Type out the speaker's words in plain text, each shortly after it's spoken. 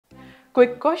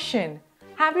Quick question.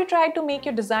 Have you tried to make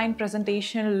your design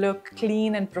presentation look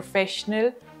clean and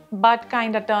professional, but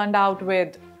kinda turned out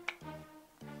with...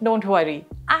 Don't worry,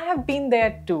 I have been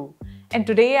there too. And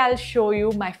today I'll show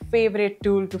you my favorite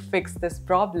tool to fix this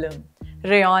problem,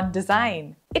 Rayon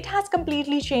Design. It has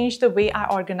completely changed the way I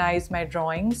organize my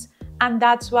drawings, and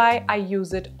that's why I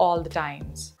use it all the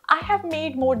times. I have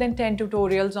made more than 10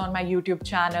 tutorials on my YouTube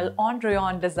channel on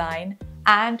Rayon Design,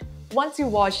 and once you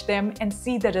watch them and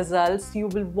see the results, you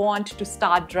will want to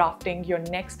start drafting your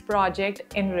next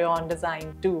project in Rayon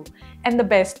Design too. And the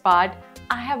best part,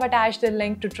 I have attached a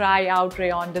link to try out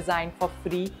Rayon Design for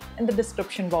free in the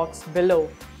description box below.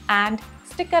 And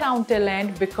stick around till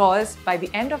end because by the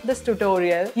end of this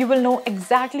tutorial, you will know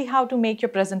exactly how to make your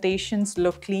presentations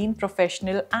look clean,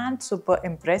 professional, and super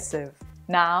impressive.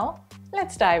 Now,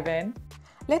 let's dive in.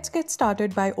 Let's get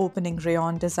started by opening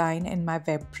Rayon Design in my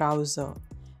web browser.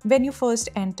 When you first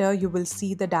enter, you will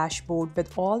see the dashboard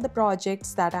with all the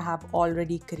projects that I have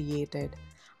already created.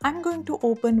 I'm going to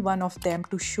open one of them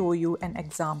to show you an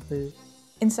example.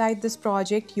 Inside this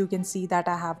project, you can see that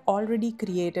I have already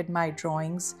created my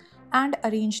drawings and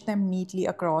arranged them neatly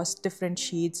across different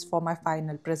sheets for my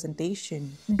final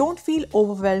presentation. Don't feel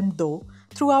overwhelmed though.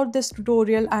 Throughout this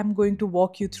tutorial, I'm going to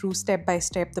walk you through step by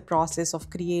step the process of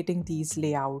creating these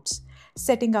layouts,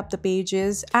 setting up the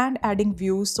pages and adding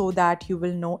views so that you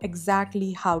will know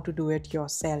exactly how to do it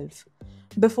yourself.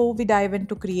 Before we dive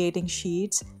into creating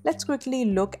sheets, let's quickly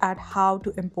look at how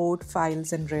to import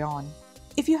files in Rayon.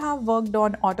 If you have worked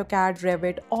on AutoCAD,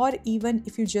 Revit, or even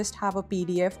if you just have a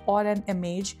PDF or an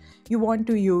image you want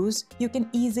to use, you can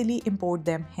easily import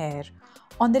them here.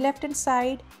 On the left hand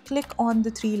side, click on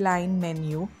the 3-line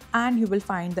menu and you will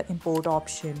find the import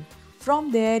option.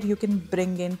 From there, you can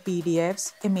bring in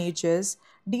PDFs, images,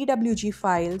 DWG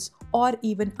files, or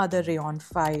even other Rayon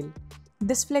file.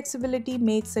 This flexibility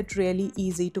makes it really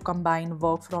easy to combine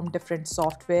work from different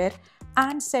software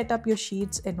and set up your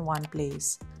sheets in one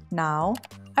place. Now,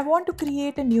 I want to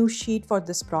create a new sheet for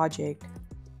this project,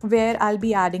 where I'll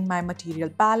be adding my material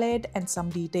palette and some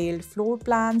detailed floor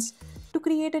plans. To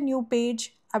create a new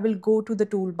page, I will go to the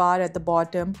toolbar at the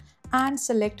bottom and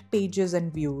select Pages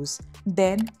and Views.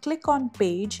 Then click on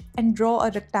Page and draw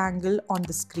a rectangle on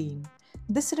the screen.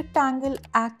 This rectangle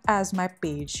acts as my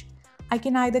page. I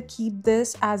can either keep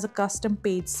this as a custom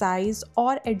page size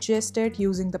or adjust it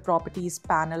using the Properties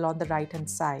panel on the right hand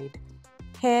side.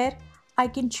 Here, I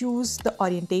can choose the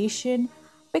orientation,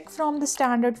 pick from the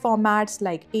standard formats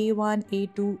like A1,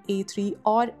 A2, A3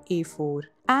 or A4,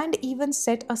 and even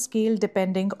set a scale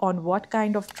depending on what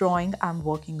kind of drawing I'm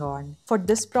working on. For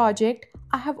this project,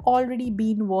 I have already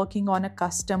been working on a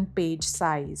custom page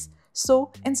size.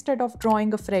 So instead of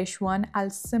drawing a fresh one, I'll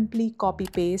simply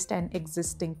copy-paste an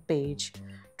existing page.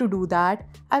 To do that,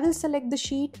 I will select the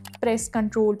sheet, press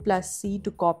Ctrl+C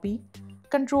to copy,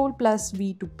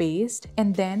 Ctrl+V to paste,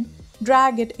 and then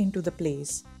drag it into the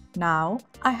place. Now,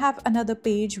 I have another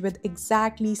page with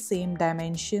exactly same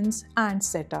dimensions and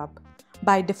setup.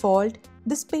 By default,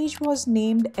 this page was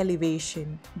named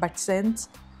Elevation, but since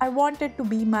I want it to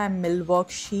be my millwork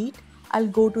sheet, I'll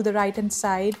go to the right hand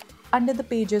side under the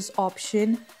Pages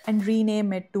option and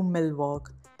rename it to Millwork.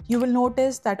 You will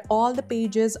notice that all the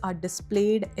pages are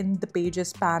displayed in the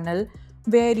Pages panel,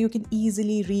 where you can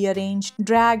easily rearrange,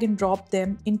 drag and drop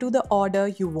them into the order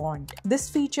you want. This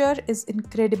feature is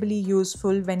incredibly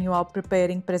useful when you are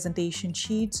preparing presentation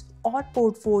sheets or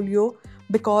portfolio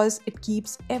because it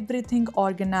keeps everything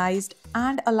organized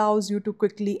and allows you to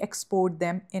quickly export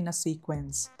them in a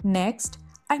sequence. Next,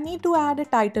 I need to add a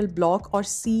title block or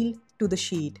seal to the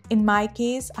sheet. In my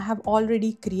case, I have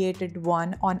already created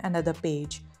one on another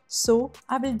page, so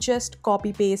I will just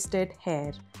copy paste it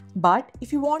here. But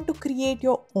if you want to create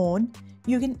your own,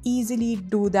 you can easily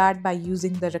do that by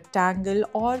using the rectangle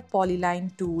or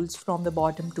polyline tools from the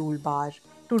bottom toolbar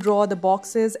to draw the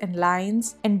boxes and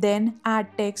lines and then add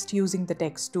text using the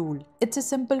text tool. It's a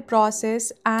simple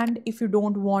process, and if you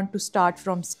don't want to start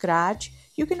from scratch,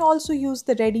 you can also use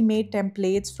the ready-made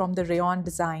templates from the Rayon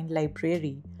Design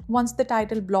library. Once the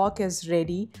title block is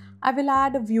ready, I will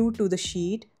add a view to the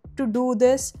sheet. To do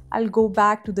this, I'll go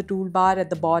back to the toolbar at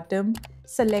the bottom,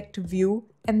 select View,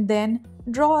 and then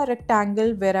draw a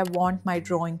rectangle where I want my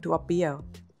drawing to appear.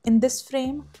 In this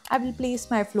frame, I will place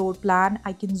my floor plan.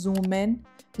 I can zoom in,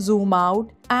 zoom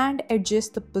out, and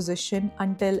adjust the position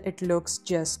until it looks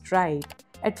just right.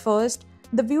 At first,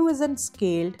 the view isn't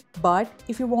scaled, but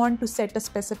if you want to set a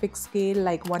specific scale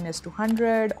like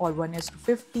 1:100 or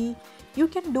 1:50, you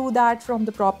can do that from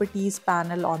the Properties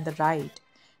panel on the right.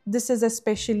 This is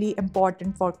especially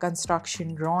important for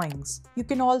construction drawings. You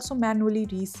can also manually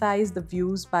resize the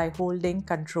views by holding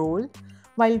Ctrl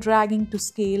while dragging to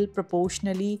scale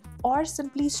proportionally or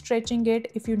simply stretching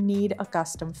it if you need a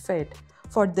custom fit.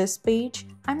 For this page,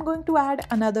 I'm going to add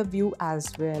another view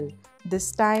as well,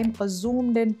 this time a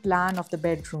zoomed in plan of the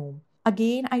bedroom.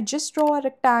 Again, I just draw a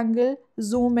rectangle,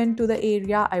 zoom into the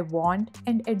area I want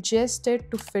and adjust it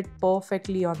to fit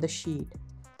perfectly on the sheet.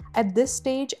 At this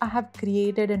stage, I have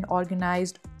created and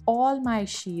organized all my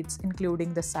sheets,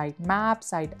 including the site map,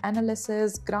 site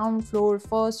analysis, ground floor,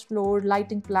 first floor,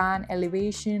 lighting plan,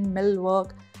 elevation,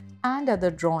 millwork, and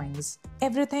other drawings.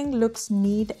 Everything looks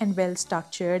neat and well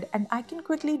structured, and I can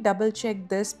quickly double check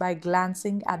this by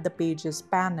glancing at the Pages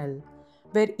panel,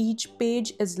 where each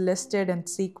page is listed in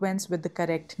sequence with the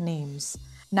correct names.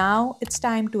 Now it's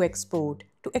time to export.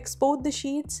 To export the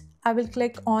sheets, I will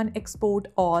click on Export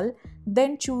All,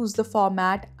 then choose the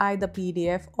format, either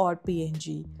PDF or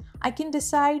PNG. I can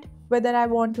decide whether I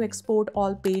want to export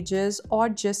all pages or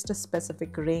just a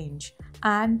specific range.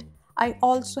 And I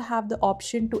also have the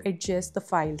option to adjust the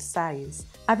file size.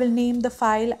 I will name the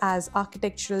file as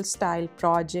Architectural Style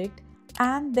Project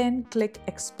and then click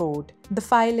Export. The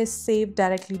file is saved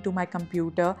directly to my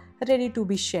computer, ready to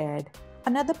be shared.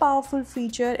 Another powerful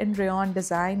feature in Rayon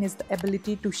Design is the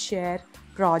ability to share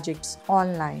projects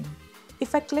online.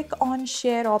 If I click on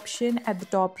Share option at the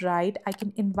top right, I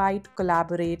can invite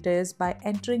collaborators by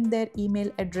entering their email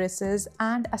addresses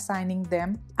and assigning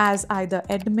them as either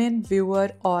admin, viewer,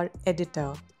 or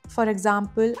editor. For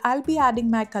example, I'll be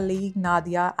adding my colleague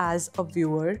Nadia as a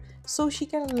viewer so she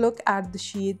can look at the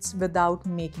sheets without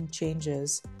making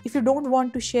changes. If you don't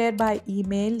want to share by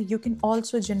email, you can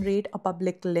also generate a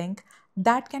public link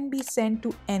that can be sent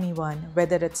to anyone,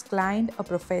 whether it's client, a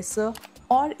professor,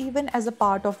 or even as a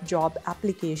part of job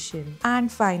application.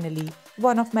 And finally,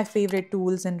 one of my favorite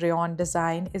tools in Rayon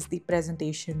Design is the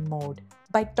presentation mode.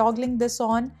 By toggling this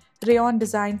on, Rayon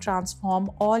Design transforms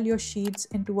all your sheets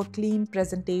into a clean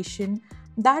presentation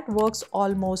that works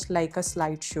almost like a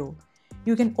slideshow.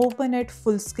 You can open it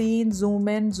full screen, zoom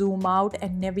in, zoom out,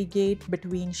 and navigate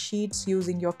between sheets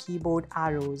using your keyboard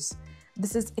arrows.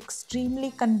 This is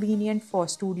extremely convenient for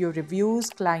studio reviews,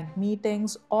 client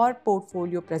meetings, or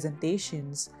portfolio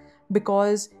presentations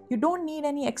because you don't need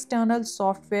any external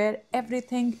software.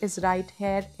 Everything is right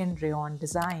here in Rayon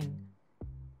Design.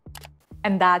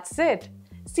 And that's it.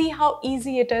 See how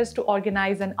easy it is to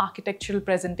organize an architectural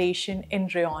presentation in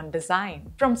Rayon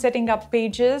Design. From setting up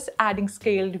pages, adding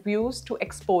scaled views, to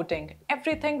exporting,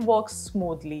 everything works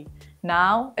smoothly.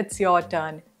 Now it's your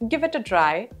turn. Give it a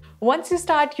try. Once you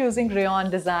start using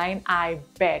Rayon Design, I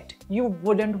bet you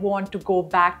wouldn't want to go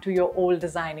back to your old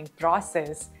designing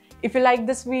process. If you like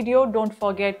this video, don't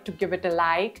forget to give it a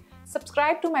like,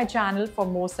 subscribe to my channel for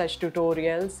more such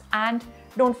tutorials, and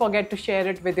don't forget to share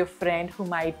it with your friend who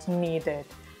might need it.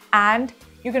 And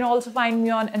you can also find me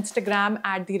on Instagram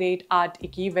at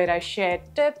 @artiki, where I share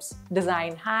tips,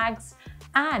 design hacks,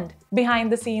 and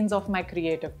behind the scenes of my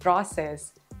creative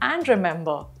process. And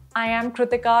remember, I am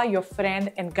Kritika, your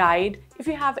friend and guide. If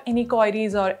you have any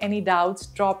queries or any doubts,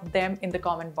 drop them in the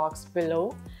comment box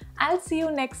below. I'll see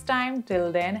you next time.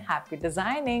 Till then, happy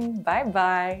designing. Bye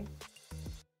bye.